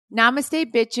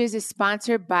Namaste Bitches is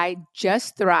sponsored by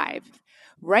Just Thrive.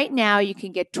 Right now, you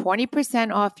can get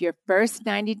 20% off your first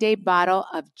 90-day bottle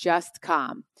of Just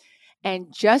Calm and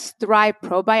Just Thrive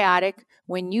Probiotic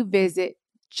when you visit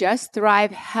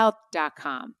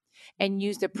justthrivehealth.com and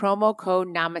use the promo code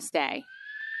Namaste.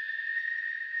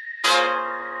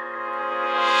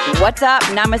 What's up,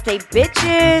 Namaste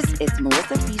bitches? It's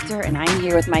Melissa Feaster, and I'm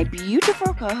here with my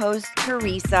beautiful co-host,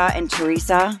 Teresa. And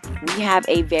Teresa, we have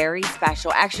a very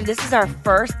special, actually, this is our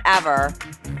first ever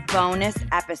bonus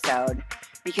episode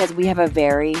because we have a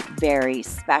very, very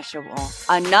special,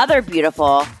 another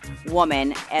beautiful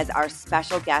woman as our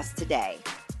special guest today.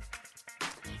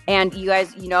 And you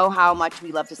guys, you know how much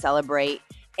we love to celebrate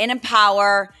and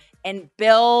empower and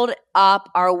build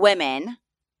up our women.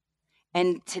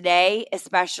 And today,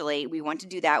 especially, we want to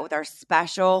do that with our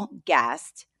special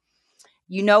guest.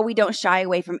 You know, we don't shy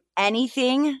away from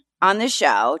anything on the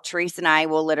show. Teresa and I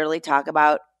will literally talk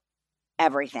about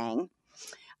everything.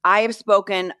 I have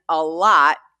spoken a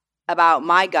lot about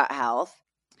my gut health,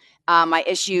 my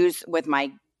issues with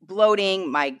my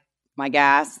bloating, my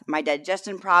gas, my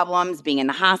digestion problems, being in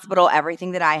the hospital,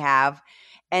 everything that I have.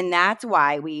 And that's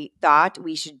why we thought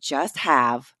we should just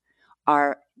have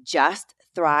our Just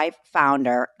Thrive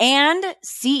founder and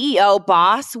CEO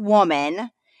boss woman,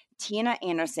 Tina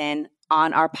Anderson,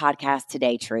 on our podcast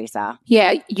today, Teresa.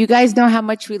 Yeah, you guys know how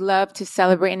much we love to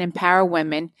celebrate and empower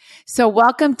women. So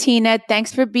welcome, Tina.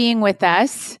 Thanks for being with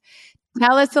us.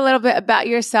 Tell us a little bit about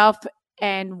yourself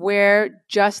and where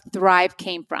Just Thrive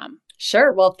came from.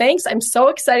 Sure. Well, thanks. I'm so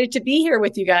excited to be here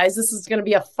with you guys. This is going to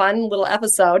be a fun little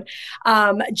episode.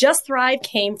 Just Thrive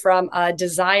came from a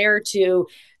desire to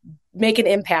make an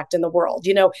impact in the world.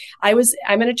 You know,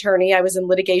 I'm an attorney. I was in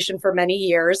litigation for many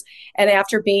years. And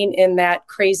after being in that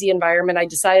crazy environment, I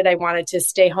decided I wanted to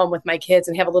stay home with my kids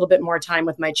and have a little bit more time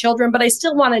with my children, but I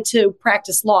still wanted to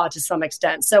practice law to some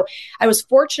extent. So I was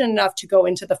fortunate enough to go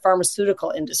into the pharmaceutical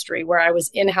industry where I was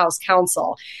in-house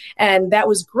counsel. And that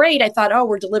was great. I thought, oh,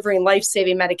 we're delivering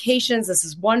life-saving medications. This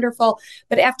is wonderful.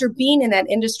 But after being in that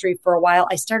industry for a while,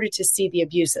 I started to see the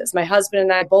abuses. My husband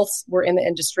and I both were in the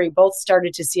industry, both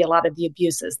started to see a lot of the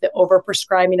abuses, the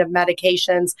overprescribing of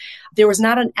medications. There was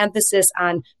not an emphasis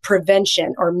on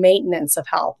prevention or maintenance of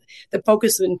health. The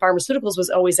focus in pharmaceuticals was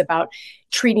always about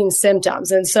treating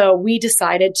symptoms. And so we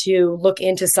decided to look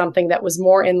into something that was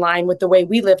more in line with the way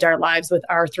we lived our lives with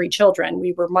our 3 children.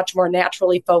 We were much more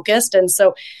naturally focused. And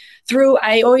so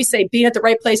I always say, being at the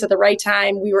right place at the right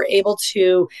time, we were able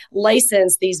to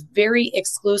license these very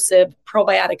exclusive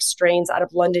probiotic strains out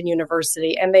of London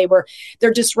University. And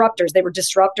they're disruptors. They were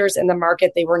disruptors in the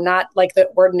market. They were not like the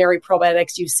ordinary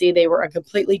probiotics you see. They were a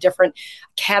completely different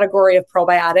category of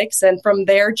probiotics. And from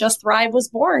there, Just Thrive was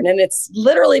born. And it's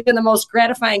literally been the most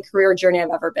gratifying career journey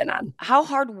I've ever been on. How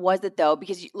hard was it though?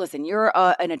 Because listen, you're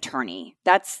an attorney.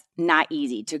 That's not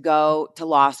easy to go to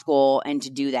law school and to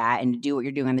do that and to do what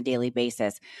you're doing on the daily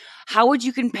basis. How would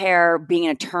you compare being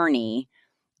an attorney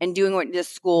and doing this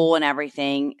school and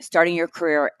everything, starting your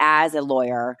career as a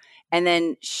lawyer, and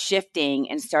then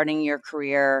shifting and starting your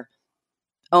career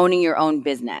owning your own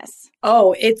business?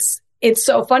 Oh, it's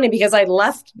so funny because I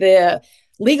left the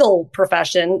legal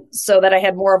profession so that I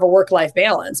had more of a work-life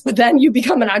balance. But then you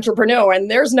become an entrepreneur and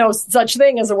there's no such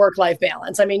thing as a work-life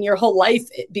balance. I mean, your whole life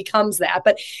becomes that.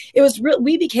 But it was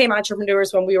we became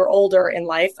entrepreneurs when we were older in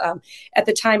life. At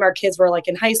the time, our kids were like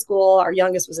in high school. Our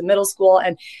youngest was in middle school.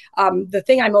 And the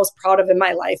thing I'm most proud of in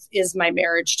my life is my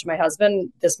marriage to my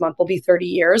husband. This month will be 30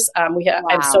 years. I'm so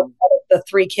proud of the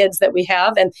 3 kids that we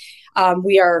have. And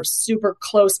we are super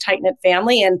close, tight-knit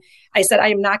family. And I said, I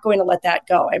am not going to let that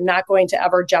go. I'm not going to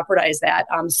ever jeopardize that.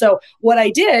 So what I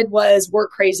did was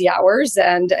work crazy hours,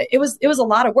 and it was a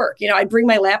lot of work. You know, I'd bring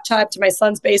my laptop to my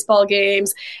son's baseball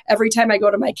games. Every time I go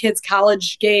to my kids'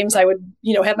 college games, I would,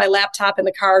 have my laptop in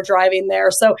the car driving there.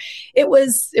 So it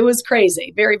was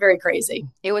crazy, very, very crazy.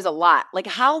 It was a lot. Like,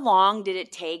 how long did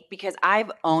it take? Because I've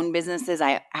owned businesses.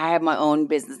 I have my own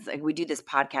business. Like, we do this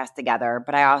podcast together,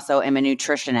 but I also am a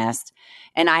nutritionist.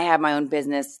 And I have my own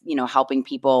business, helping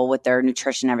people with their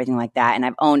nutrition, everything like that. And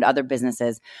I've owned other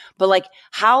businesses. But like,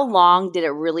 how long did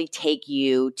it really take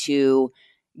you to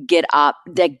get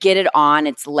it on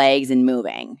its legs and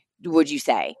moving, would you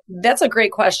say? That's a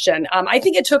great question. I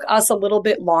think it took us a little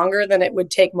bit longer than it would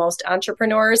take most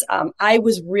entrepreneurs. I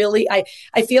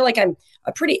feel like I'm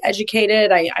pretty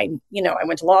educated. I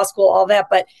went to law school, all that,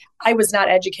 but I was not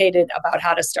educated about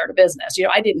how to start a business.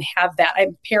 I didn't have that. I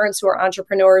have parents who are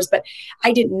entrepreneurs, but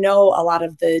I didn't know a lot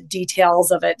of the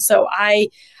details of it. So I'd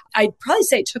probably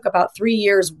say it took about 3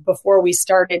 years before we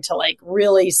started to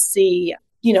really see,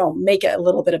 make a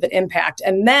little bit of an impact.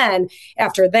 And then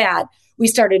after that, we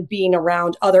started being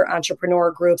around other entrepreneur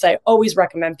groups. I always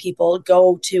recommend people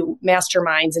go to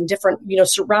masterminds and different,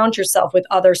 surround yourself with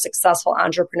other successful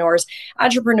entrepreneurs.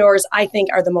 Entrepreneurs, I think,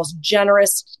 are the most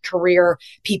generous career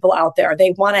people out there.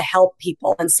 They want to help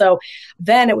people. And so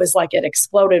then it was like it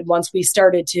exploded once we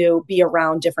started to be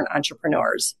around different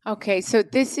entrepreneurs. Okay, so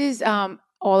this is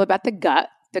all about the gut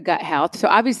health. So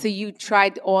obviously you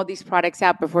tried all these products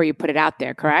out before you put it out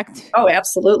there, correct? Oh,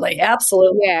 absolutely.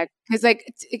 Absolutely. Yeah, because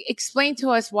explain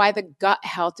to us why the gut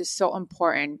health is so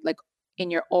important, like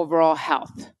in your overall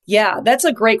health. Yeah, that's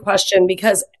a great question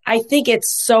because I think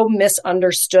it's so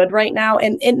misunderstood right now.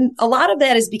 And a lot of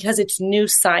that is because it's new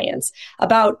science.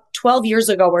 About 12 years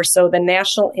ago or so, the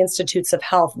National Institutes of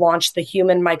Health launched the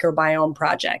Human Microbiome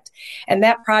Project. And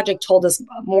that project told us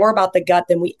more about the gut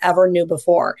than we ever knew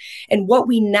before. And what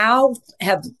we now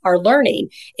are learning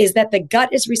is that the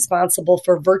gut is responsible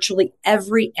for virtually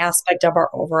every aspect of our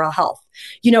overall health.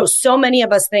 So many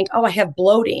of us think, oh, I have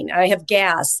bloating, I have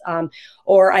gas,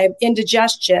 or I have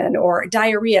indigestion or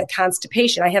diarrhea,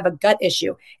 constipation. I have a gut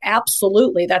issue.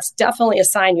 Absolutely. That's definitely a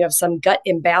sign you have some gut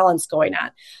imbalance going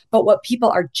on. But what people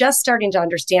are just starting to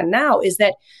understand now is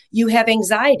that you have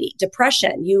anxiety,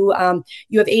 depression, you have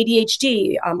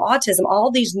ADHD, autism, all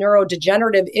these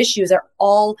neurodegenerative issues are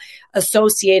all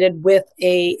associated with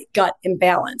a gut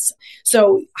imbalance.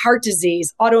 So heart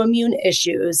disease, autoimmune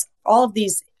issues, all of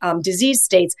these disease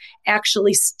states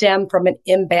actually stem from an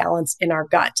imbalance in our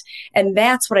gut. And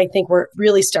that's what I think we're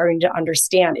really starting to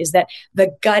understand is that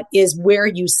the gut is where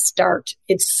you start.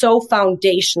 It's so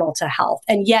foundational to health.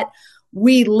 And yet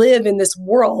we live in this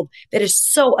world that is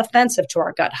so offensive to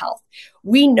our gut health.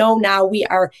 We know now we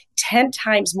are 10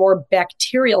 times more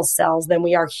bacterial cells than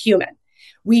we are human.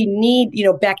 We need,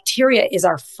 bacteria is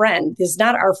our friend, is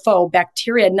not our foe.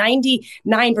 Bacteria, 99%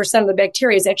 of the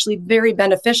bacteria is actually very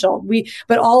beneficial.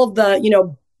 But all of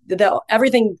the,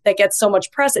 everything that gets so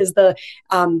much press is the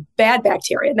bad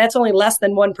bacteria. And that's only less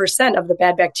than 1% of the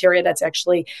bad bacteria that's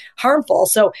actually harmful.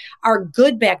 So our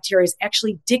good bacteria is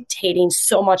actually dictating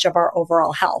so much of our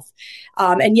overall health.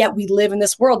 And yet we live in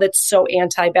this world that's so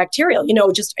antibacterial,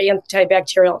 just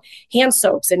antibacterial hand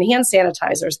soaps and hand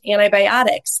sanitizers,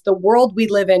 antibiotics, the world we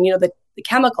live in, the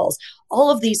chemicals, all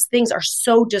of these things are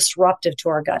so disruptive to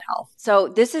our gut health. So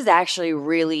this is actually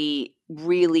really,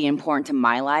 really important to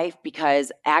my life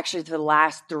because actually for the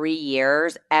last 3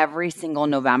 years, every single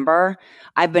November,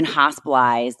 I've been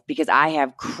hospitalized because I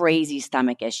have crazy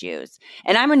stomach issues.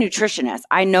 And I'm a nutritionist.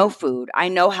 I know food. I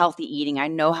know healthy eating. I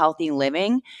know healthy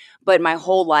living. But my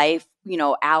whole life,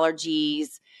 allergies,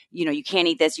 you can't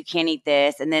eat this, you can't eat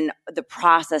this. And then the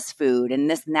processed food and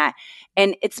this and that.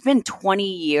 And it's been 20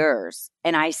 years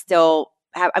and I still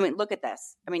have, look at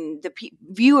this. The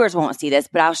viewers won't see this,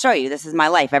 but I'll show you. This is my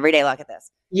life every day. Look at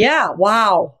this. Yeah.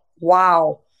 Wow.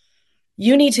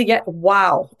 You need to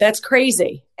wow. That's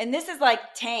crazy. And this is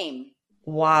like tame.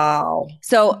 Wow.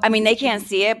 So, they can't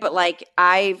see it, but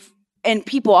and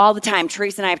people all the time,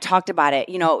 Teresa and I have talked about it,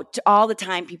 all the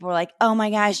time people are like, oh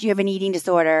my gosh, you have an eating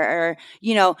disorder or,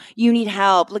 you need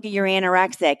help. Look at you're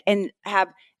anorexic and have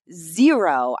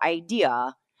zero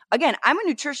idea. Again, I'm a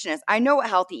nutritionist. I know what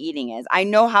healthy eating is. I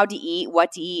know how to eat,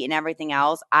 what to eat and everything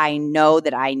else. I know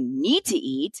that I need to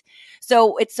eat.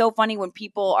 So it's so funny when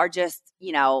people are just,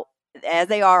 as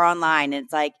they are online, and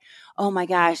it's like, oh my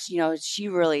gosh, she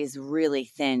really is really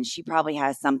thin. She probably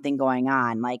has something going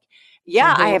on.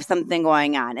 Yeah, I have something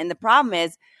going on. And the problem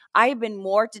is I've been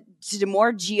more to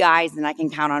more GIs than I can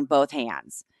count on both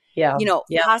hands. Yeah.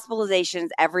 Hospitalizations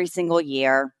every single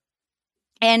year.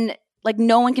 And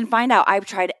no one can find out. I've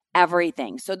tried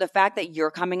everything. So the fact that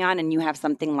you're coming on and you have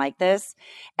something like this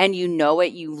and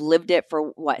it, you've lived it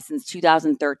for since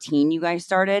 2013 you guys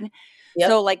started. Yep.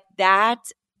 So that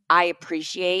I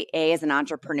appreciate, A, as an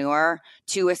entrepreneur,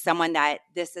 2, as someone that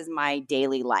this is my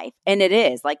daily life. And it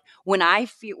is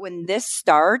when this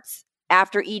starts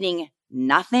after eating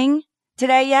nothing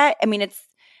today yet, it's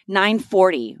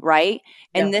 9:40, right?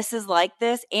 And This is like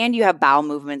this, and you have bowel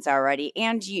movements already,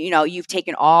 and you've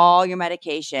taken all your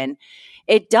medication.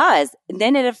 It does. And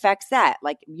then it affects that,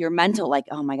 your mental,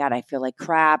 oh my God, I feel like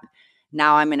crap.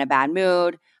 Now I'm in a bad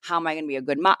mood. How am I going to be a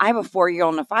good mom? I have a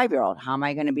 4-year-old and a 5-year-old. How am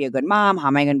I going to be a good mom? How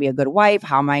am I going to be a good wife?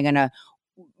 How am I going to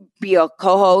be a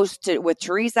co-host with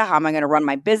Teresa? How am I going to run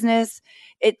my business?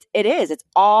 It is. It's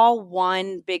all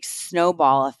one big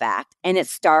snowball effect. And it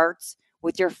starts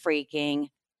with your freaking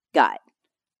gut.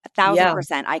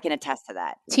 1,000%. I can attest to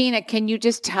that. Tina, can you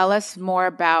just tell us more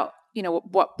about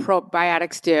what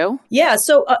probiotics do? Yeah.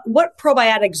 So what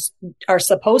probiotics are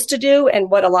supposed to do and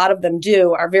what a lot of them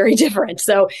do are very different.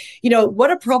 So,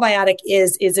 what a probiotic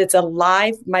is it's a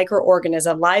live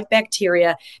microorganism, live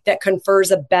bacteria that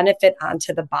confers a benefit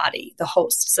onto the body, the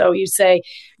host. So you say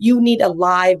you need a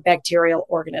live bacterial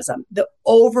organism. The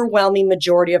overwhelming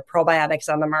majority of probiotics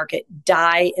on the market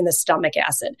die in the stomach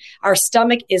acid. Our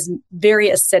stomach is very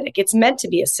acidic. It's meant to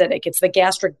be acidic. It's the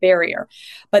gastric barrier.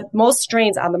 But most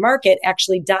strains on the market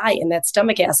actually die in that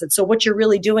stomach acid. So what you're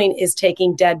really doing is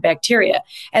taking dead bacteria.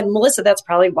 And Melissa, that's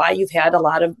probably why you've had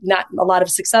not a lot of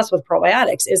success with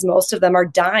probiotics, is most of them are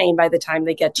dying by the time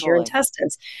they get to your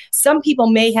intestines. Some people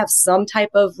may have some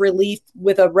type of relief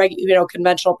with a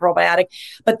conventional probiotic,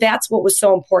 but that's what was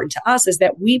so important to us, is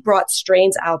that we brought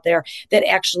strains out there that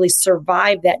actually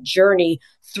survive that journey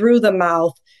through the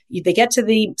mouth. They get to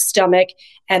the stomach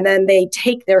and then they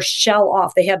take their shell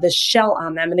off. They have this shell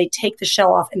on them and they take the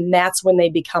shell off, and that's when they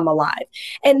become alive.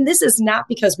 And this is not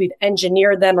because we've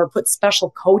engineered them or put special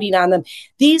coating on them.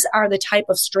 These are the type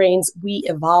of strains we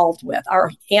evolved with,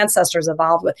 our ancestors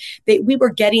evolved with. We were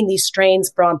getting these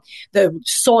strains from the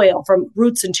soil, from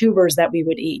roots and tubers that we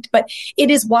would eat. But it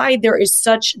is why there is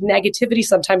such negativity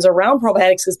sometimes around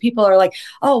probiotics, because people are like,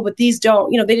 oh, but these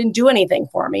don't, they didn't do anything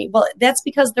for me. Well, that's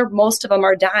because most of them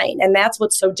are dying. And that's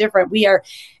what's so different. We are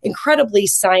incredibly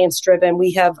science driven.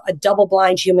 We have a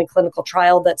double-blind human clinical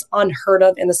trial that's unheard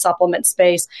of in the supplement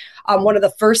space. One of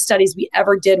the first studies we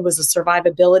ever did was a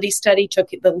survivability study, took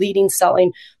the leading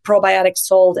selling probiotics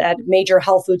sold at major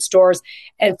health food stores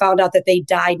and found out that they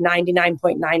died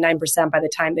 99.99% by the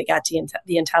time they got to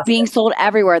the intestine. Being sold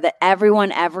everywhere, that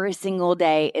everyone every single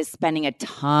day is spending a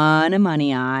ton of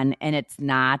money on, and it's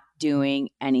not doing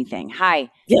anything. Hi.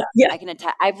 Yeah. I can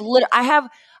attest.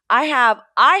 I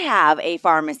have a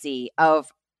pharmacy of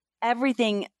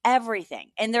everything,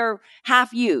 and they're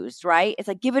half used, right? It's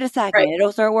like, give it a second, right.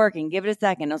 It'll start working. Give it a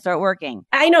second, it'll start working.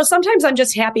 I know sometimes I'm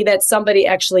just happy that somebody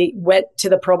actually went to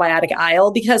the probiotic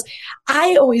aisle, because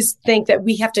I always think that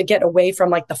we have to get away from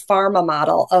like the pharma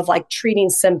model of like treating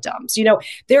symptoms.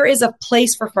 There is a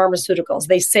place for pharmaceuticals.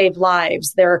 They save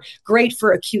lives. They're great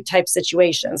for acute type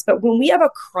situations. But when we have a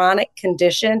chronic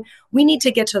condition, we need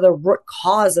to get to the root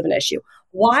cause of an issue.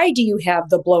 Why do you have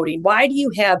the bloating? Why do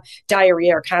you have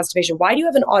diarrhea or constipation? Why do you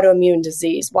have an autoimmune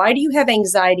disease? Why do you have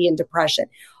anxiety and depression?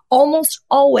 Almost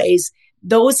always,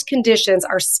 those conditions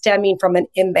are stemming from an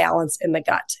imbalance in the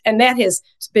gut. And that has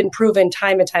been proven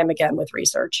time and time again with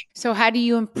research. So how do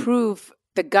you improve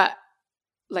the gut,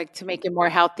 like to make it more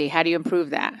healthy? How do you improve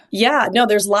that? Yeah, no,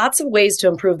 there's lots of ways to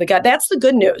improve the gut. That's the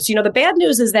good news. The bad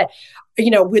news is that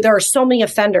there are so many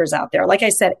offenders out there. Like I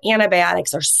said,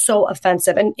 antibiotics are so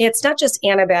offensive. And it's not just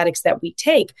antibiotics that we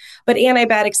take, but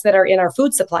antibiotics that are in our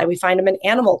food supply. We find them in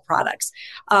animal products.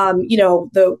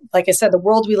 Like I said, the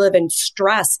world we live in,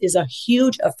 stress is a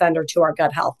huge offender to our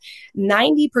gut health.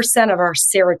 90% of our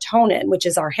serotonin, which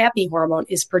is our happy hormone,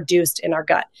 is produced in our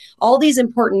gut. All these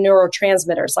important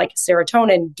neurotransmitters like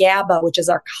serotonin, GABA, which is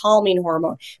our calming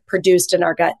hormone, produced in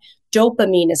our gut.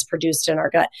 Dopamine is produced in our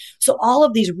gut. So all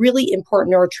of these really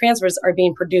important neurotransmitters are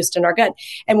being produced in our gut.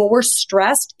 And when we're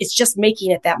stressed, it's just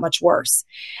making it that much worse.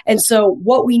 And so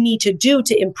what we need to do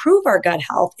to improve our gut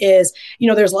health is,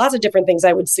 there's lots of different things.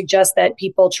 I would suggest that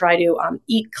people try to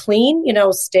eat clean,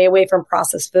 stay away from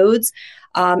processed foods.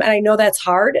 And I know that's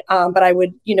hard, but I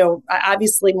would,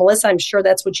 obviously, Melissa, I'm sure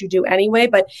that's what you do anyway,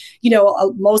 but,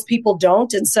 most people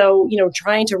don't. And so,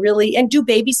 trying to really, and do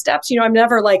baby steps, I'm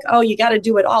never like, oh, you got to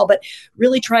do it all, but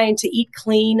really trying to eat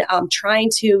clean, trying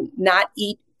to not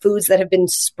eat foods that have been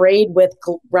sprayed with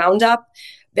Roundup.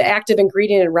 The active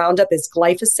ingredient in Roundup is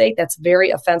glyphosate. That's very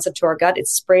offensive to our gut.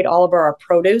 It's sprayed all over our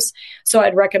produce. So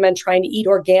I'd recommend trying to eat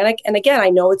organic. And again,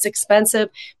 I know it's expensive.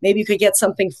 Maybe you could get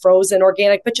something frozen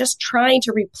organic, but just trying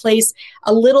to replace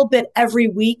a little bit every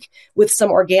week with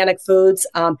some organic foods.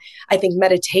 I think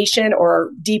meditation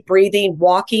or deep breathing,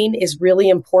 walking is really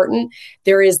important.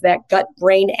 There is that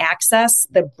gut-brain axis.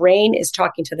 The brain is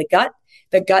talking to the gut.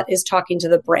 The gut is talking to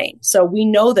the brain. So we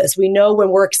know this. We know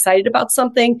when we're excited about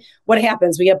something, what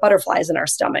happens? We get butterflies in our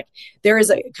stomach. There is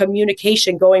a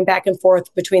communication going back and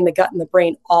forth between the gut and the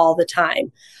brain all the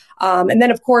time. And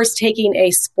then, of course, taking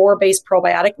a spore-based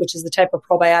probiotic, which is the type of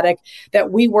probiotic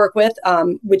that we work with,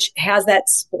 which has that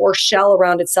spore shell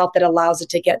around itself that allows it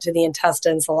to get to the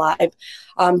intestines alive.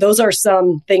 Those are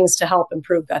some things to help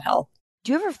improve gut health.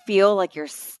 Do you ever feel like you're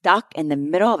stuck in the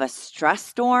middle of a stress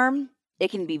storm?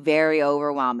 it can be very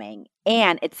overwhelming.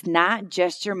 And it's not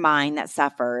just your mind that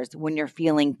suffers when you're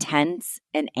feeling tense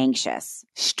and anxious.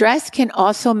 Stress can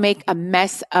also make a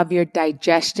mess of your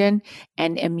digestion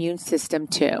and immune system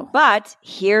too. But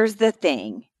here's the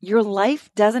thing. Your life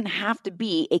doesn't have to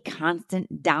be a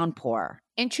constant downpour.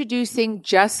 Introducing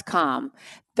Just Calm,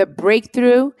 the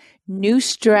breakthrough new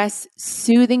stress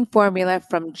soothing formula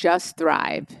from Just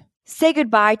Thrive. Say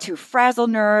goodbye to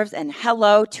frazzled nerves and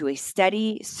hello to a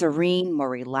steady, serene, more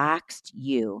relaxed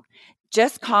you.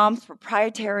 Just Calm's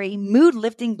proprietary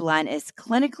mood-lifting blend is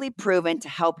clinically proven to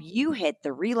help you hit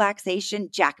the relaxation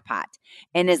jackpot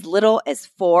in as little as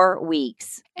 4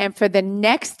 weeks. And for the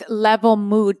next level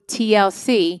mood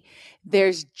TLC,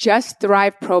 there's Just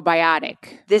Thrive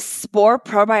Probiotic. This spore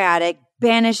probiotic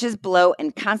banishes bloat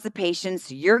and constipation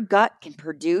so your gut can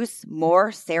produce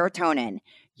more serotonin,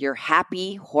 your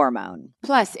happy hormone.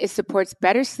 Plus, it supports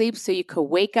better sleep so you could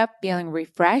wake up feeling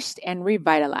refreshed and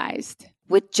revitalized.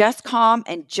 With Just Calm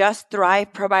and Just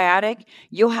Thrive Probiotic,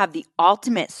 you'll have the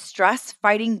ultimate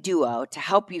stress-fighting duo to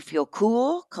help you feel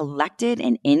cool, collected,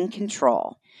 and in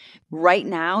control. Right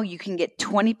now, you can get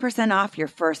 20% off your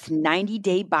first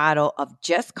 90-day bottle of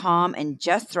Just Calm and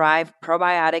Just Thrive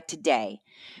Probiotic today.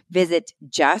 Visit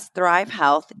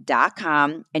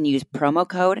justthrivehealth.com and use promo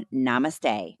code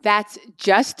NAMASTE. That's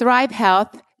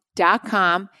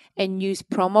justthrivehealth.com and use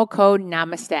promo code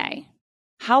NAMASTE.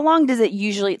 How long does it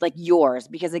usually, like yours?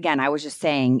 Because again, I was just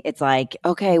saying, it's like,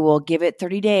 okay, well, give it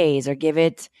 30 days or give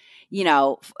it,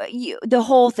 the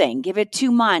whole thing, give it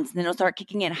 2 months, and then it'll start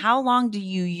kicking in. How long do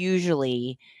you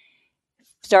usually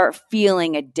start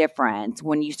feeling a difference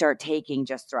when you start taking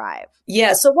Just Thrive?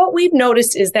 Yeah. So what we've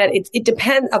noticed is that it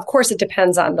depends. Of course, it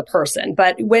depends on the person.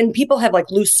 But when people have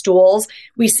like loose stools,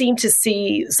 we seem to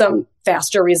see some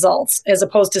faster results as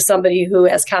opposed to somebody who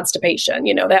has constipation.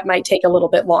 That might take a little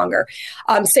bit longer.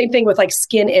 Same thing with like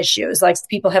skin issues, like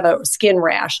people have a skin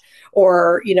rash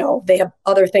or, they have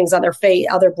other things on their face,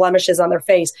 other blemishes on their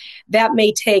face. That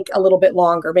may take a little bit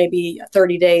longer, maybe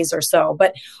 30 days or so.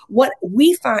 But what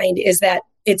we find is that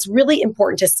it's really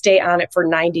important to stay on it for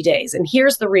 90 days. And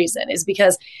here's the reason is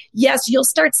because, yes, you'll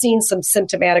start seeing some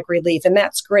symptomatic relief, and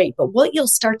that's great. But what you'll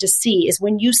start to see is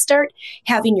when you start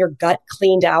having your gut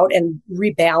cleaned out and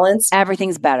rebalanced,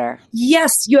 everything's better.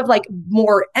 Yes, you have like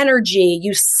more energy,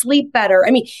 you sleep better. I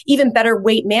mean, even better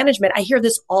weight management. I hear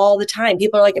this all the time.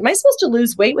 People are like, am I supposed to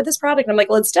lose weight with this product? And I'm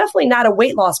like, well, it's definitely not a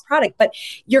weight loss product, but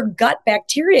your gut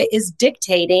bacteria is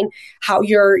dictating how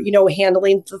you're,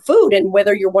 handling the food, and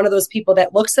whether you're one of those people that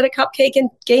looks at a cupcake and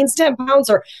gains 10 pounds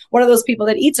or one of those people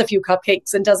that eats a few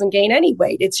cupcakes and doesn't gain any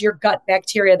weight. It's your gut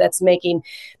bacteria that's making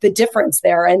the difference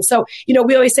there. And so,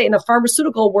 we always say in the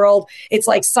pharmaceutical world, it's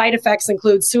like side effects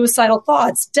include suicidal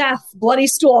thoughts, death, bloody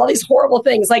stool, all these horrible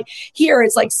things. Like here,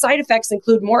 it's like side effects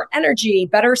include more energy,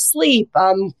 better sleep,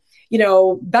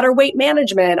 better weight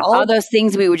management. All those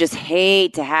things we would just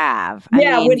hate to have. Would hate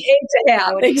to have.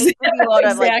 I would hate to be able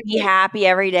to like be happy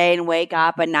every day and wake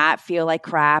up and not feel like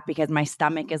crap because my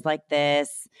stomach is like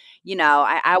this.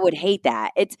 I would hate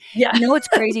that. It's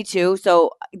crazy too.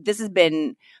 So this has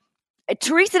been,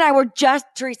 Teresa and I were just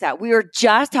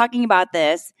talking about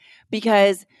this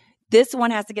because this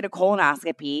one has to get a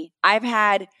colonoscopy. I've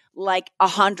had like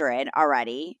 100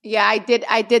 already. Yeah, I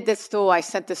did the stool. I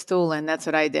sent the stool in. That's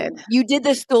what I did. You did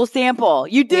the stool sample.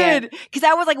 You did. Because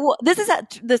I was like, well,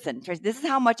 listen, Tracy, this is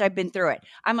how much I've been through it.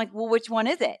 I'm like, well, which one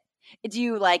is it? Do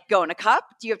you like go in a cup?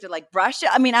 Do you have to like brush it?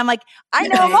 I mean, I'm like, I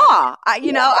know them all.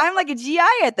 I'm like a GI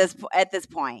at this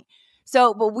point.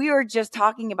 So, but we were just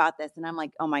talking about this and I'm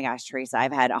like, oh my gosh, Teresa,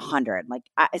 I've had 100. Like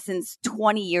since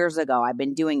 20 years ago, I've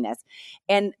been doing this.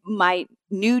 And my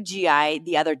new GI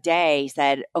the other day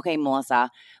said, okay, Melissa,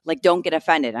 like don't get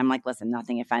offended. I'm like, listen,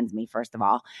 nothing offends me, first of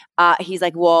all. He's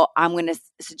like, well, I'm going to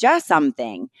suggest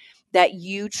something that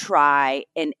you try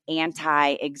an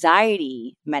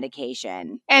anti-anxiety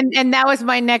medication. And that was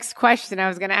my next question. I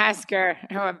was going to ask her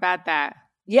about that.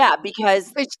 Yeah,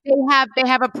 because they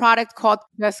have a product called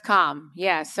Just Calm.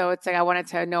 Yeah, so it's like I wanted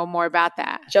to know more about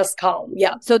that. Just Calm.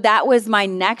 Yeah. So that was my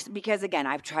next, because again,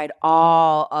 I've tried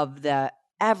all of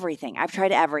everything. I've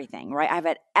tried everything, right? I've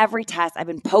had every test. I've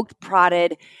been poked,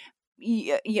 prodded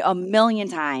a million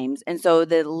times. And so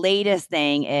the latest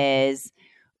thing is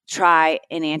try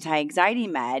an anti-anxiety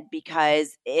med,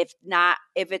 because if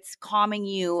it's calming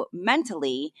you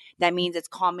mentally, that means it's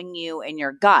calming you in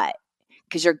your gut.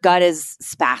 because your gut is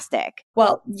spastic.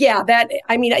 Well, yeah,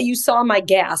 you saw my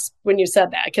gasp when you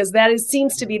said that, because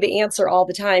seems to be the answer all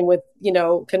the time with,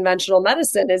 conventional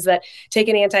medicine, is that take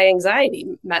an anti-anxiety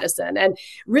medicine. And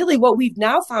really what we've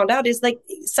now found out is like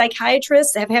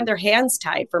psychiatrists have had their hands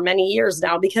tied for many years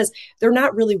now because they're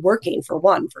not really working for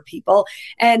people.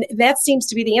 And that seems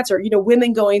to be the answer.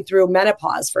 Women going through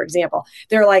menopause, for example,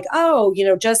 they're like, oh,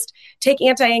 just take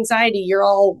anti-anxiety. You're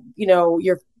all,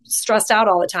 you're stressed out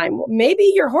all the time.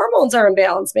 Maybe your hormones are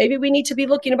imbalanced. Maybe we need to be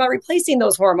looking about replacing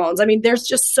those hormones. I mean, there's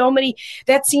just so many,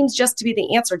 that seems just to be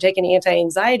the answer, take an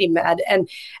anti-anxiety med. And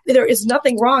there is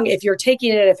nothing wrong if you're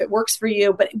taking it, if it works for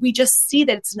you, but we just see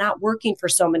that it's not working for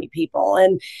so many people.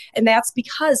 And that's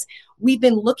because we've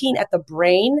been looking at the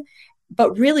brain.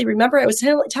 But really, remember, I was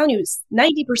telling you,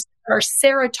 90% of our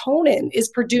serotonin is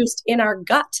produced in our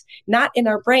gut, not in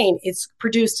our brain. It's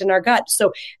produced in our gut.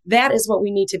 So that is what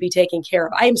we need to be taking care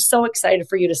of. I am so excited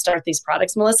for you to start these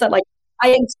products, Melissa. Like, I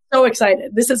am so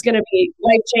excited. This is going to be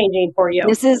life-changing for you.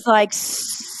 This is like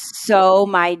so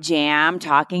my jam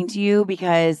talking to you,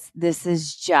 because this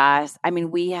is just,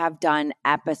 we have done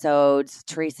episodes.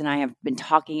 Teresa and I have been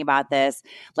talking about this.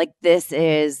 Like, this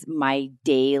is my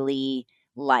daily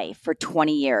life for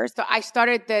 20 years. So I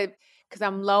started because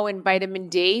I'm low in vitamin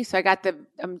D. So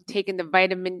I'm taking the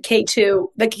vitamin K2,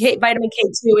 vitamin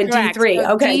K2 and correct. D3.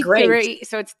 So okay, D3, great.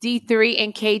 So it's D3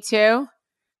 and K2.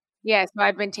 Yeah, so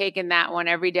I've been taking that one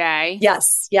every day.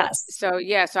 Yes. So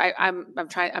I'm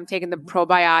taking the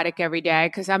probiotic every day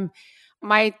because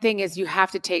my thing is you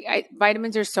have to take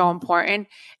vitamins are so important.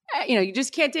 You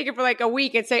just can't take it for like a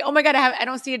week and say, oh my God, I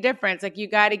don't see a difference. Like, you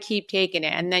got to keep taking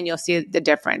it and then you'll see the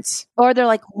difference. Or they're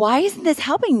like, why isn't this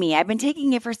helping me? I've been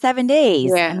taking it for 7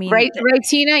 days. Yeah. Right,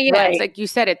 Tina? Yeah. Right. It's like you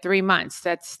said it, 3 months.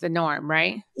 That's the norm,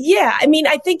 right? Yeah. I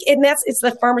think, and it's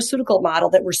the pharmaceutical model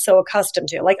that we're so accustomed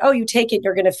to. Like, oh, you take it,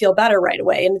 you're going to feel better right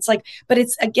away. And it's like, but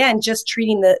it's again, just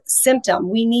treating the symptom.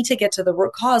 We need to get to the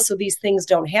root cause so these things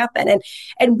don't happen.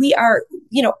 And we are,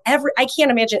 I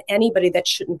can't imagine anybody that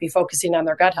shouldn't be focusing on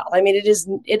their gut health.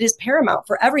 It is paramount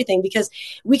for everything, because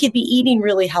we could be eating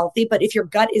really healthy, but if your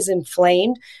gut is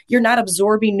inflamed, you're not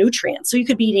absorbing nutrients. So you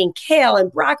could be eating kale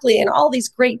and broccoli and all these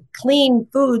great clean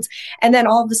foods, and then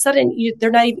all of a sudden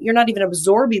you're not even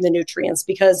absorbing the nutrients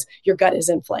because your gut is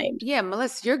inflamed. Yeah,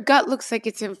 Melissa, your gut looks like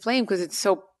it's inflamed because it's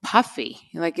so puffy.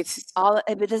 Like, it's all,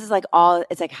 but this is like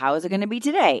it's like, how is it going to be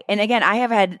today? And again, I have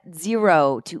had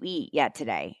 0 to eat yet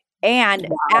today. And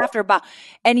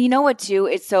and you know what too?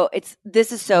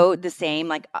 This is so the same.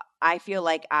 Like, I feel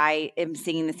like I am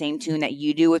singing the same tune that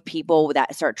you do with people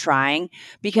that start trying,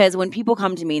 because when people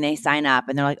come to me and they sign up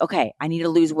and they're like, okay, I need to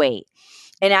lose weight.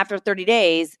 And after 30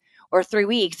 days or 3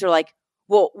 weeks, they're like,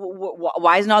 well,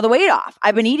 why isn't all the weight off?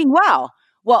 I've been eating well.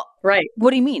 Well, right. What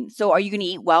do you mean? So are you going to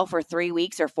eat well for 3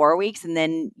 weeks or 4 weeks and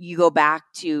then you go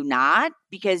back to not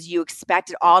because you expect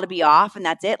it all to be off and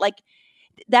that's it? Like,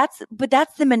 that's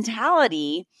the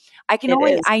mentality. I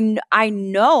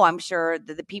know, I'm sure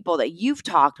that the people that you've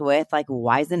talked with, like,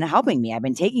 why isn't it helping me? I've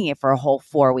been taking it for a whole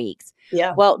 4 weeks.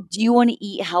 Yeah. Well, do you want to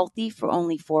eat healthy for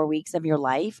only 4 weeks of your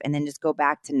life and then just go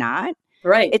back to not?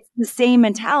 Right. It's the same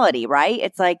mentality, right?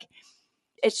 It's like,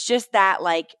 it's just that,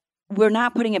 like, we're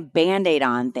not putting a Band-Aid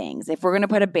on things. If we're going to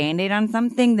put a Band-Aid on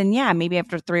something, then yeah, maybe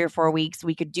after 3 or 4 weeks,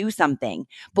 we could do something.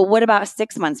 But what about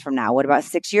 6 months from now? What about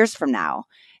 6 years from now?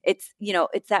 It's,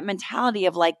 it's that mentality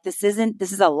of like, this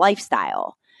is a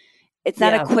lifestyle. It's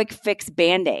not a quick fix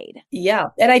Band-Aid. Yeah.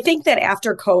 And I think that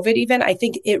after COVID, even, I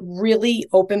think it really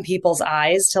opened people's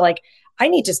eyes to like, I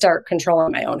need to start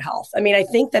controlling my own health. I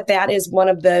think that is one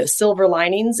of the silver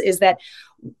linings, is that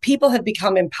people have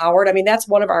become empowered. That's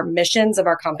one of our missions of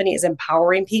our company, is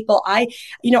empowering people. Like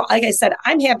I said,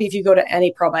 I'm happy if you go to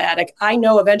any probiotic. I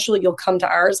know eventually you'll come to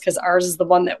ours because ours is the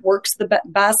one that works the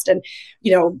best and,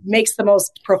 makes the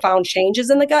most profound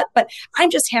changes in the gut. But I'm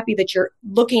just happy that you're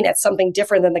looking at something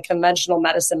different than the conventional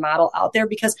medicine model out there,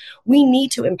 because we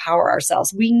need to empower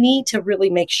ourselves. We need to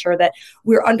really make sure that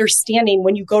we're understanding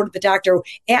when you go to the doctor,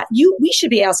 we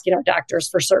should be asking our doctors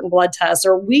for certain blood tests,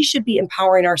 or we should be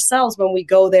empowering ourselves when we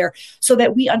go there so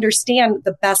that we understand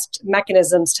the best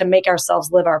mechanisms to make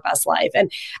ourselves live our best life. And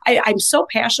I'm so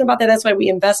passionate about that. That's why we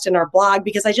invest in our blog,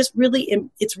 because it's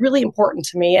really important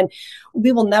to me. And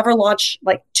we will never launch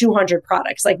like 200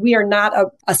 products. Like, we are not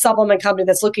a supplement company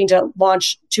that's looking to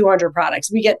launch 200 products.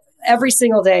 We get every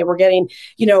single day we're getting,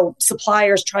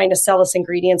 suppliers trying to sell us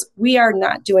ingredients. We are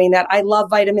not doing that. I love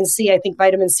vitamin C. I think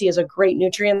vitamin C is a great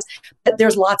nutrient, but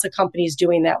there's lots of companies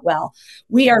doing that well.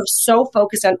 We are so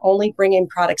focused on only bringing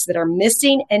products that are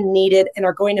missing and needed and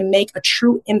are going to make a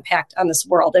true impact on this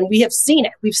world. And we have seen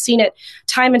it. We've seen it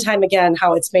time and time again,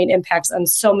 how it's made impacts on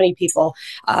so many people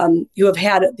who have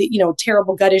had,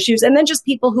 terrible gut issues. And then just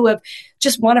people who have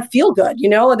just want to feel good,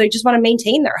 they just want to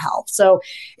maintain their health. So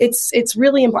it's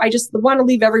really important. I just want to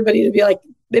leave everybody to be like,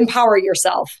 empower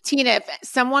yourself. Tina, if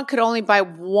someone could only buy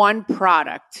one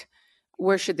product,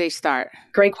 where should they start?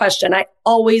 Great question. I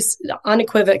always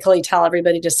unequivocally tell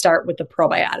everybody to start with the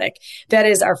probiotic. That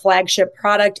is our flagship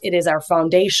product. It is our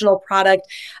foundational product.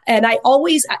 And I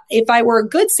always, if I were a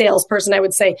good salesperson, I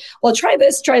would say, well, try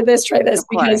this,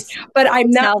 but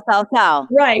I'm not. Sell.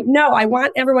 Right. No, I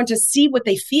want everyone to see what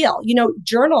they feel,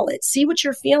 journal it, see what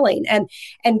you're feeling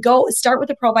and go start with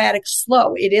the probiotic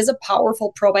slow. It is a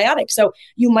powerful probiotic. So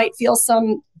you might feel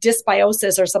some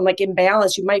dysbiosis or some like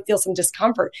imbalance. You might feel some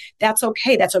discomfort. That's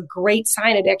okay. That's a great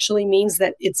sign. It actually means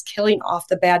that it's killing off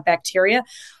the bad bacteria.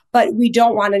 But we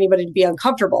don't want anybody to be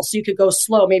uncomfortable. So you could go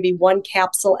slow, maybe one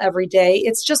capsule every day.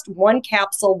 It's just one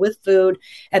capsule with food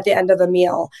at the end of the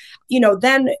meal.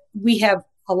 Then we have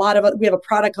we have a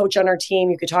product coach on our team.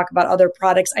 You could talk about other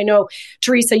products. I know,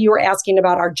 Teresa, you were asking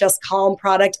about our Just Calm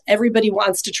product. Everybody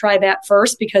wants to try that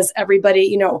first because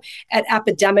everybody, at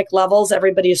epidemic levels,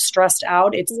 everybody is stressed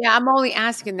out. I'm only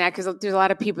asking that because there's a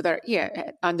lot of people that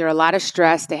are under a lot of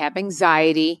stress. They have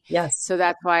anxiety. Yes. So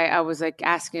that's why I was like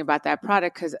asking about that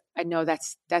product because I know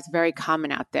that's very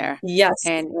common out there. Yes.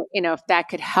 And, if that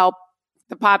could help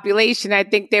the population, I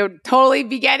think they would totally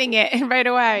be getting it right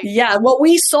away. Yeah. Well,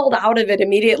 we sold out of it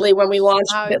immediately when we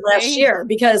launched it last year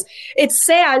because it's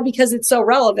sad because it's so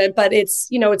relevant, but it's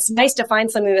nice to find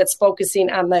something that's focusing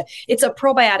on it's a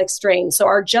probiotic strain. So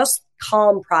our Just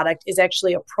Calm product is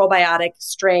actually a probiotic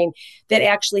strain that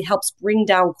actually helps bring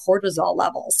down cortisol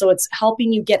levels. So it's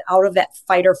helping you get out of that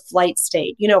fight or flight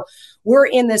state. We're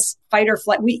in this fight or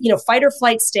flight. Fight or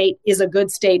flight state is a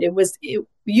good state. It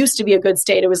used to be a good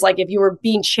state. It was like if you were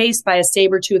being chased by a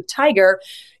saber-toothed tiger,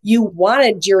 you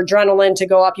wanted your adrenaline to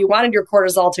go up. You wanted your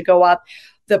cortisol to go up.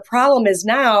 The problem is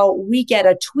now we get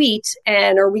a tweet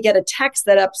or we get a text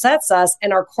that upsets us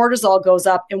and our cortisol goes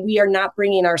up and we are not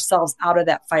bringing ourselves out of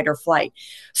that fight or flight.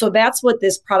 So that's what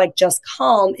this product Just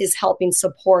Calm is helping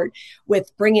support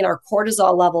with bringing our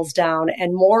cortisol levels down,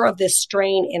 and more of this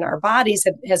strain in our bodies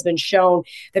has been shown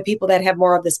that people that have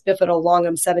more of this bifidobacterium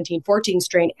longum 1714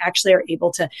 strain actually are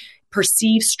able to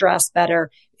perceive stress better,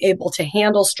 able to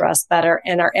handle stress better,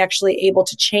 and are actually able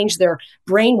to change their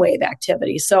brainwave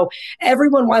activity. So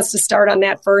everyone wants to start on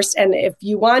that first. And if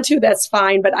you want to, that's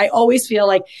fine. But I always feel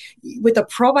like with a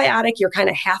probiotic, you're kind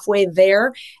of halfway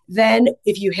there. Then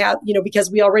if you have,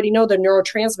 because we already know the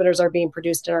neurotransmitters are being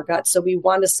produced in our gut. So we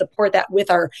want to support that with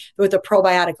the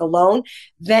probiotic alone.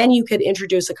 Then you could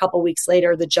introduce a couple weeks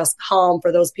later the Just Calm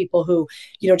for those people who,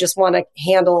 just want to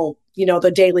handle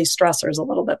the daily stressors a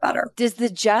little bit better. Does the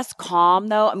Just Calm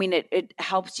though? I mean, it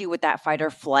helps you with that fight or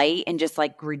flight and just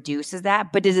like reduces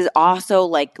that, but does it also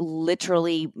like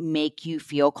literally make you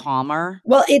feel calmer?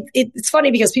 Well, it's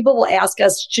funny because people will ask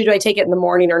us, should I take it in the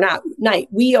morning or not night?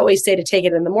 We always say to take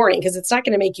it in the morning because it's not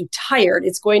going to make you tired.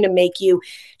 It's going to make you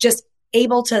just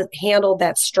able to handle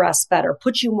that stress better,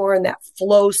 put you more in that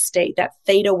flow state, that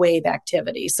theta wave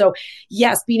activity. So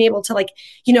yes, being able to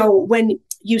when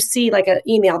you see like an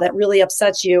email that really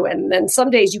upsets you, and then some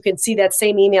days you can see that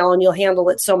same email and you'll handle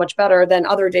it so much better than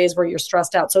other days where you're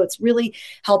stressed out. So it's really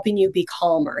helping you be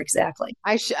calmer. Exactly.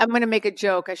 I'm going to make a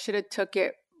joke. I should have took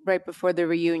it right before the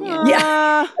reunion.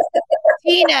 Yeah.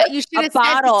 Tina, you should have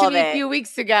said this to me a few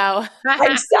weeks ago.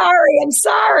 I'm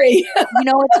sorry.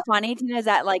 What's funny, Tina, is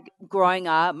that like growing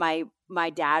up, my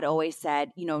dad always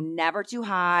said, never too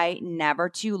high, never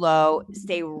too low,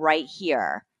 stay right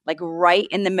here, like right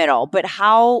in the middle. But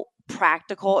how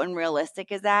practical and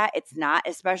realistic is that? It's not,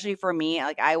 especially for me.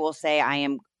 Like I will say I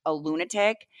am a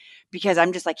lunatic because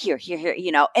I'm just like here,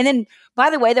 and then by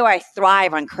the way, though, I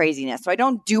thrive on craziness. So I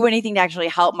don't do anything to actually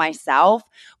help myself,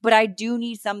 but I do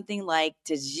need something like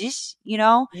to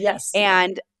Yes.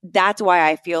 And that's why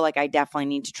I feel like I definitely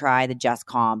need to try the Just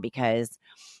Calm because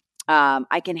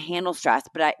I can handle stress,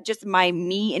 but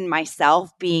me and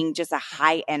myself being just a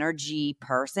high energy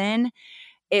person,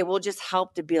 it will just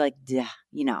help to be like,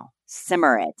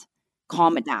 simmer it,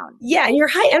 calm it down. Yeah, your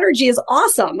high energy is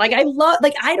awesome. Like I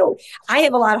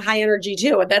have a lot of high energy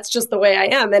too, and that's just the way I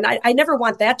am. And I never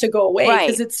want that to go away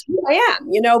because it's who I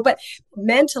am, but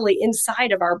mentally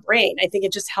inside of our brain, I think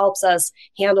it just helps us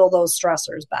handle those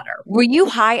stressors better. Were you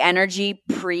high energy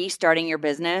pre-starting your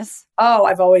business? Oh,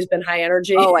 I've always been high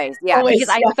energy. Always, yeah. Always,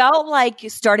 because I felt like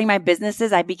starting my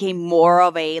businesses, I became more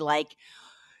of a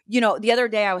the other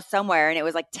day I was somewhere and it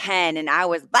was like 10 and I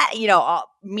was,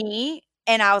 me.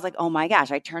 And I was like, oh my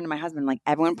gosh, I turned to my husband, like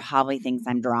everyone probably thinks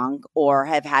I'm drunk or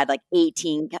have had like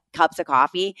 18 cups of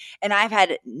coffee. And I've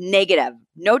had negative,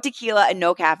 no tequila and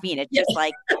no caffeine. It's just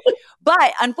like,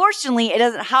 but unfortunately it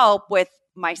doesn't help with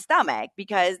my stomach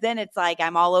because then it's like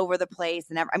I'm all over the place.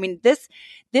 And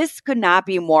this could not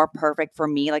be more perfect for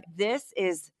me. Like this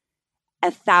is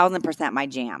 1,000% my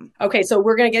jam. Okay, so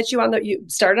we're going to get you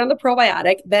started on the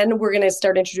probiotic, then we're going to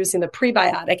start introducing the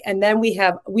prebiotic, and then we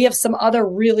have some other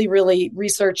really, really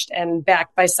researched and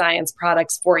backed by science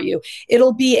products for you.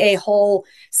 It'll be a whole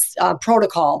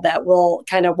protocol that will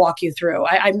kind of walk you through.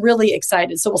 I'm really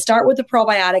excited. So we'll start with the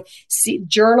probiotic,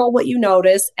 journal what you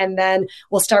notice, and then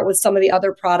we'll start with some of the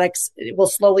other products. We'll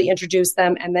slowly introduce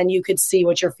them, and then you could see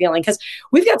what you're feeling because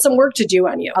we've got some work to do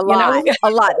on you. A lot.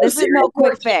 This is no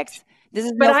quick fix.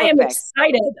 I am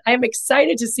excited. I am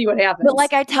excited to see what happens. But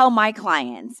like I tell my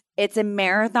clients, it's a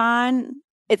marathon.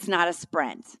 It's not a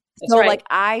sprint. That's right.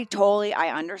 I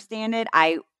understand it.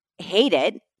 I hate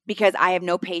it because I have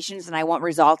no patience and I want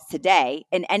results today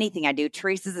in anything I do.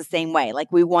 Teresa's the same way. Like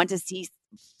we want to see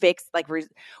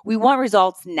we want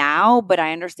results now, but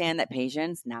I understand that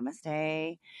patience,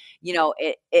 namaste,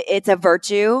 it's a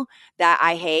virtue that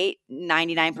I hate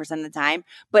 99% of the time,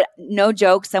 but no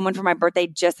joke. Someone for my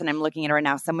birthday and I'm looking at it right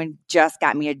now, someone just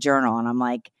got me a journal and I'm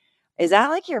like, is that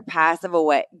like your passive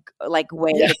way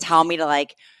to tell me to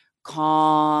like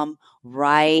calm,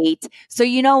 write? So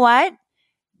you know what?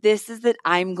 This is that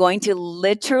I'm going to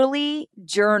literally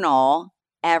journal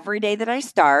every day that I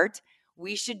start.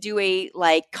 We should do a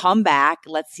comeback.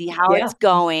 Let's see how it's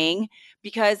going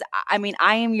because I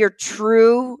am your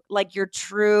true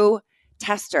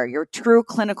tester, your true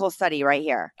clinical study right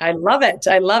here. I love it.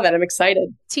 I'm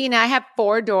excited. Tina, I have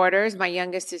 4 daughters. My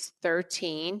youngest is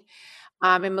 13.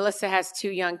 And Melissa has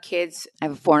 2 young kids. I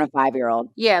have a 4 and a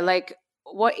 5-year-old. Yeah. Like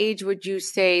what age would you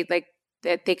say that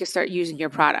they could start using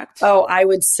your product? Oh, I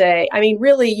would say,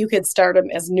 really you could start them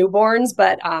as newborns,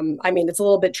 but it's a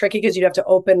little bit tricky because you'd have to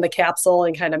open the capsule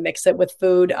and kind of mix it with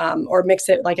food or mix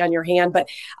it like on your hand. But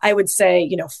I would say,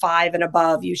 5 and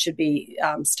above, you should be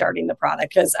starting the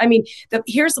product because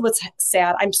here's what's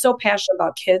sad. I'm so passionate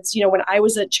about kids. When I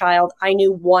was a child, I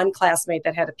knew one classmate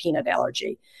that had a peanut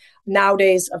allergy.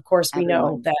 Nowadays, of course, we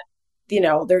know that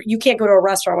you can't go to a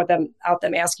restaurant without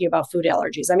them asking you about food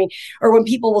allergies. Or when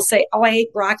people will say, oh, I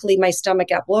ate broccoli, my stomach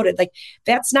got bloated. Like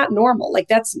that's not normal. Like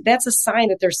that's a sign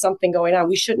that there's something going on.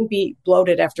 We shouldn't be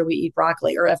bloated after we eat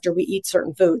broccoli or after we eat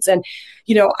certain foods. And,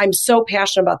 I'm so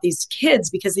passionate about these kids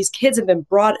because these kids have been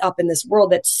brought up in this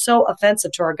world that's so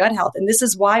offensive to our gut health. And this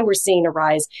is why we're seeing a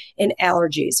rise in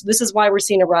allergies. This is why we're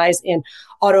seeing a rise in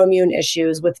autoimmune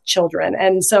issues with children.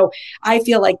 And so I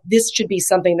feel like this should be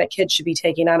something that kids should be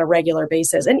taking on a regular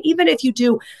basis. And even if you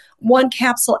do one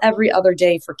capsule every other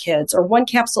day for kids or one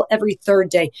capsule every 3rd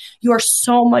day, you are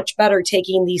so much better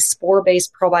taking these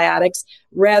spore-based probiotics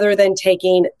rather than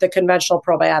taking the conventional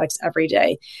probiotics every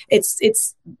day.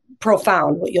 It's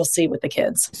profound what you'll see with the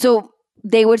kids. So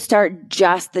they would start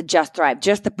just the Just Thrive,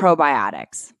 just the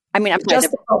probiotics.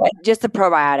 Just the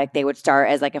probiotic, they would start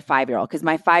as like a 5-year-old because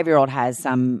my 5-year-old has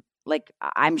some,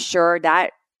 I'm sure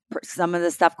that some of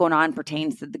the stuff going on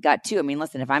pertains to the gut too.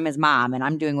 Listen, if I'm his mom and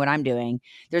I'm doing what I'm doing,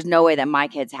 there's no way that my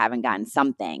kids haven't gotten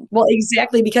something. Well,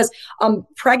 exactly, because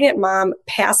pregnant mom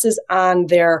passes on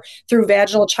through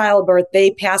vaginal childbirth,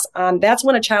 they pass on, that's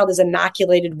when a child is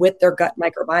inoculated with their gut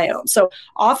microbiome. So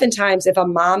oftentimes if a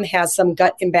mom has some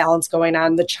gut imbalance going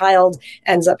on, the child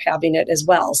ends up having it as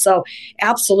well. So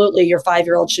absolutely your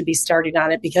 5-year-old should be starting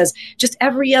on it because just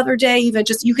every other day, even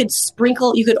just you could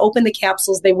open the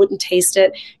capsules, they wouldn't taste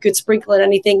it. Could sprinkle in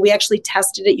anything. We actually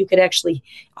tested it. You could actually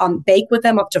bake with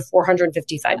them up to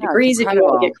 455 degrees if you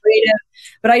want to get creative.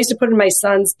 But I used to put in my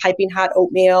son's piping hot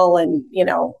oatmeal and, we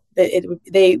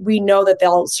know that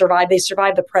they'll survive. They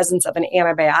survive the presence of an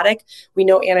antibiotic. We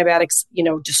know antibiotics,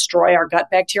 destroy our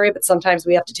gut bacteria, but sometimes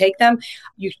we have to take them.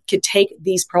 You could take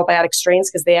these probiotic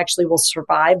strains because they actually will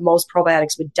survive. Most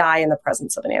probiotics would die in the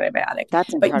presence of an antibiotic.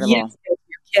 That's incredible. But yes,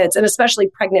 kids and especially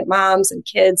pregnant moms and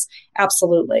kids,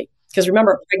 absolutely. Because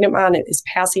remember, a pregnant mom is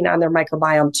passing on their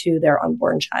microbiome to their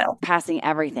unborn child. Passing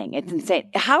everything. It's insane.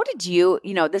 How did you,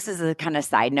 this is a kind of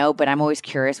side note, but I'm always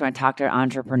curious when I talk to an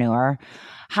entrepreneur.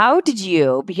 How did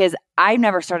you, because I've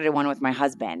never started one with my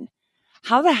husband,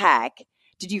 how the heck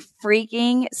did you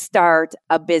freaking start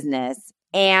a business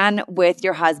and with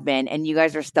your husband and you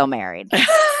guys are still married?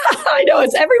 I know,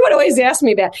 everyone always asks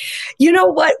me that. You know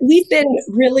what? We've been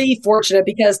really fortunate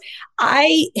because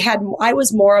I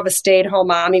was more of a stay-at-home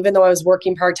mom, even though I was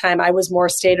working part-time. I was more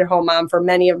stay-at-home mom for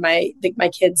many of my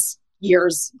kids'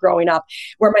 years growing up,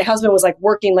 where my husband was like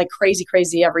working like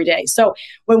crazy every day. So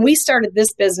when we started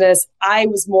this business, I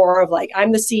was more of like,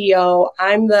 I'm the CEO,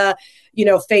 I'm the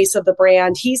face of the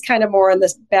brand. He's kind of more in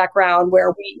this background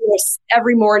where we,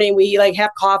 every morning we like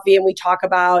have coffee and we talk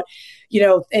about,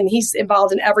 and he's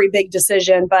involved in every big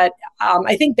decision. But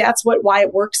I think that's why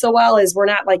it works so well is we're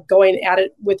not like going at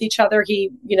it with each other.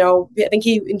 He, I think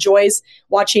he enjoys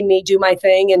watching me do my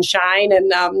thing and shine,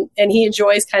 and he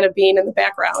enjoys kind of being in the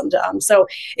background. So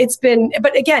it's been,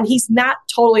 but again, he's not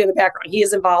totally in the background. He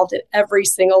is involved in every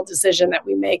single decision that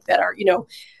we make that are,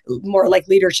 more like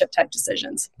leadership type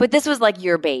decisions. But this was like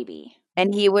your baby.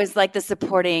 And he was like the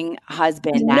supporting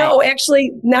husband. No,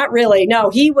 actually, not really. No,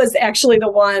 he was actually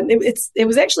the one. It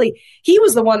was actually, he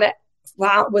was the one that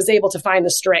was able to find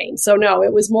the strain. So no,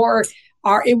 it was more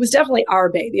it was definitely our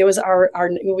baby. It was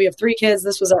we have 3 kids.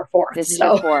 This was our 4th. This is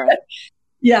your 4th.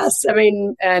 Yes. I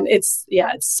mean, and it's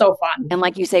so fun. And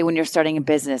like you say, when you're starting a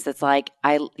business, it's like,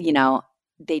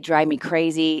 they drive me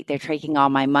crazy. They're taking all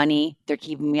my money. They're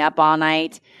keeping me up all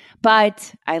night.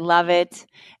 But I love it.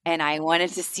 And I wanted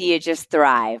to see it just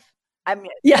thrive. I mean,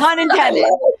 pun intended.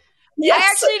 Yes. I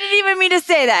actually didn't even mean to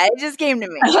say that. It just came to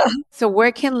me. So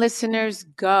where can listeners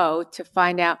go to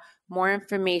find out more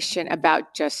information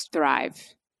about Just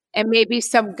Thrive? And maybe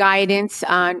some guidance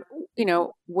on,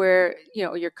 where,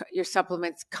 your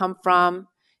supplements come from.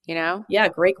 Yeah,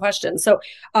 great question. So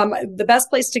the best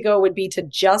place to go would be to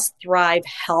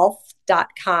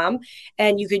justthrivehealth.com.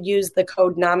 And you could use the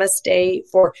code Namaste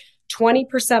for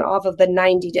 20% off of the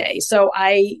 90 day. So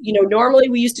normally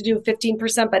we used to do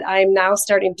 15%, but I'm now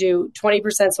starting to do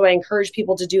 20%. So I encourage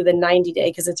people to do the 90 day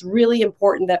because it's really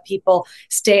important that people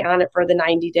stay on it for the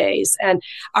 90 days. And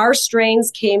our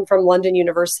strains came from London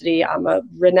University. I'm a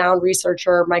renowned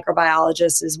researcher,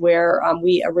 microbiologist is where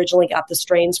we originally got the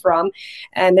strains from,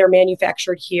 and they're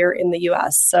manufactured here in the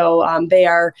US. So they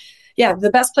are, the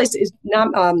best place is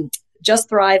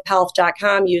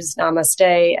justthrivehealth.com. Use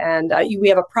Namaste. And we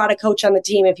have a product coach on the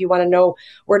team if you want to know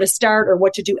where to start or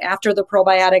what to do after the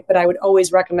probiotic. But I would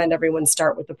always recommend everyone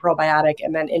start with the probiotic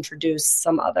and then introduce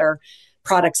some other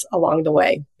products along the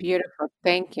way. Beautiful.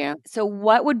 Thank you. So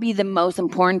what would be the most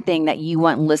important thing that you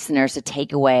want listeners to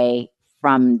take away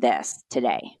from this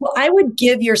today? Well, I would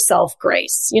give yourself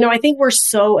grace. I think we're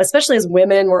especially as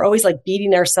women, we're always like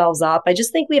beating ourselves up. I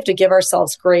just think we have to give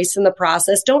ourselves grace in the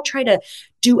process. Don't try to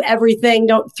do everything.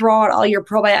 Don't throw out all your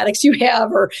probiotics you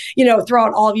have or, throw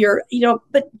out all of your,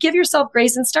 but give yourself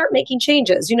grace and start making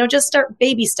changes. Just start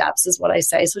baby steps is what I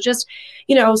say. So just,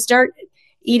 start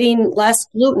eating less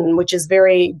gluten, which is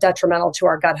very detrimental to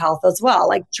our gut health as well.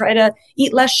 Like try to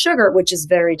eat less sugar, which is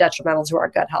very detrimental to our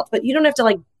gut health. But you don't have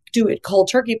to do it cold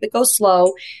turkey, but go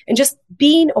slow and just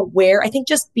being aware. I think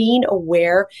just being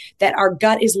aware that our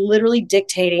gut is literally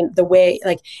dictating the way,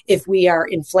 like if we are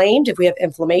inflamed, if we have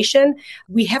inflammation,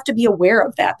 we have to be aware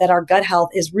of that our gut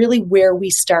health is really where we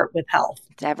start with health.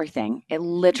 It's everything. It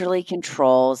literally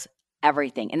controls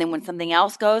everything. And then when something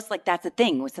else goes, like that's the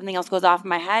thing. When something else goes off in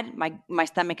my head, my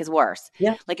stomach is worse.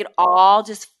 Yeah. Like it all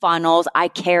just funnels. I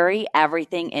carry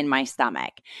everything in my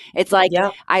stomach. It's like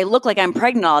I look like I'm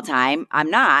pregnant all the time.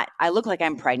 I'm not. I look like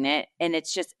I'm pregnant. And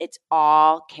it's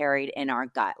all carried in our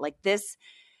gut. Like this,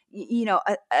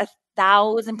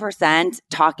 1,000%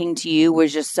 talking to you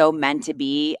was just so meant to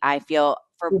be. I feel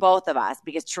for both of us,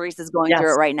 because Teresa's going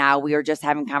through it right now. We were just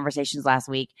having conversations last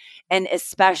week, and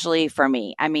especially for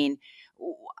me. I mean,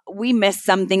 we missed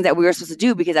some things that we were supposed to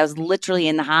do because I was literally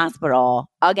in the hospital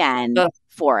again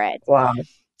for it. Wow.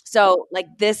 So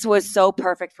this was so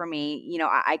perfect for me.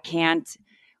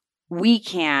 We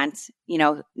can't,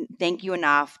 thank you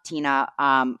enough, Tina,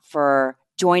 for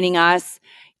joining us.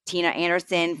 Tina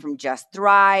Anderson from Just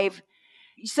Thrive.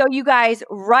 So you guys,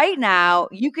 right now,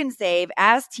 you can save,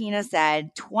 as Tina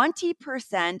said,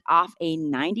 20% off a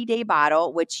 90-day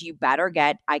bottle, which you better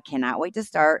get. I cannot wait to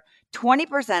start.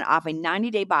 20% off a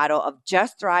 90-day bottle of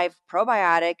Just Thrive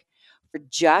probiotic for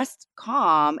Just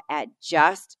Calm at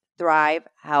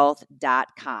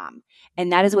justthrivehealth.com.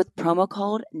 And that is with promo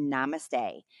code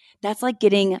Namaste. That's like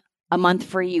getting a month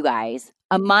free, you guys.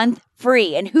 a month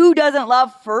free. And who doesn't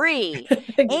love free?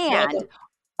 Exactly. And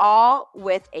all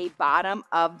with a bottom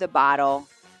of the bottle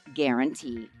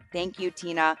guarantee. Thank you,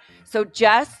 Tina. So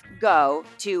just go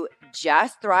to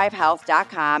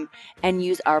justthrivehealth.com and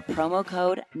use our promo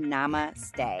code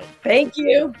Namaste. Thank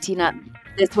you. Tina,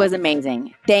 this was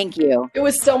amazing. Thank you. It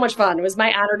was so much fun. It was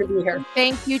my honor to be here.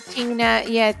 Thank you, Tina.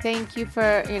 Yeah, thank you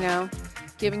for,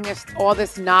 giving us all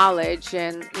this knowledge.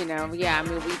 And,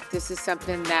 this is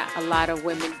something that a lot of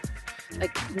women,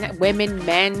 women,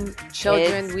 men,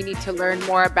 children, we need to learn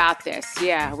more about this.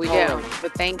 Yeah, we do.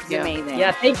 But thank you. Amazing.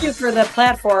 Yeah, thank you for the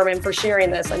platform and for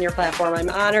sharing this on your platform. I'm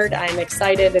honored. I'm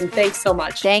excited. And thanks so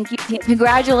much. Thank you.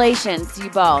 Congratulations to you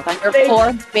both on your Thank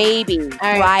fourth baby. All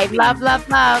right. Thriving. Love, love,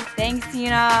 love. Thanks,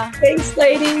 Tina. Thanks,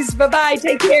 ladies. Bye-bye.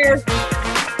 Take care.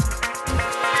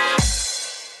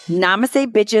 Namaste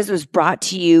Bitches was brought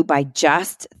to you by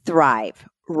Just Thrive.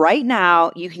 Right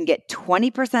now, you can get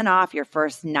 20% off your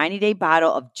first 90-day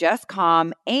bottle of Just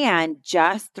Calm and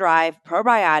Just Thrive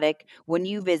Probiotic when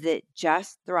you visit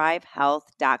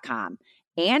justthrivehealth.com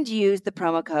and use the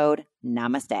promo code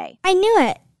Namaste. I knew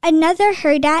it. Another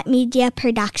Hurrdat Media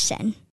production.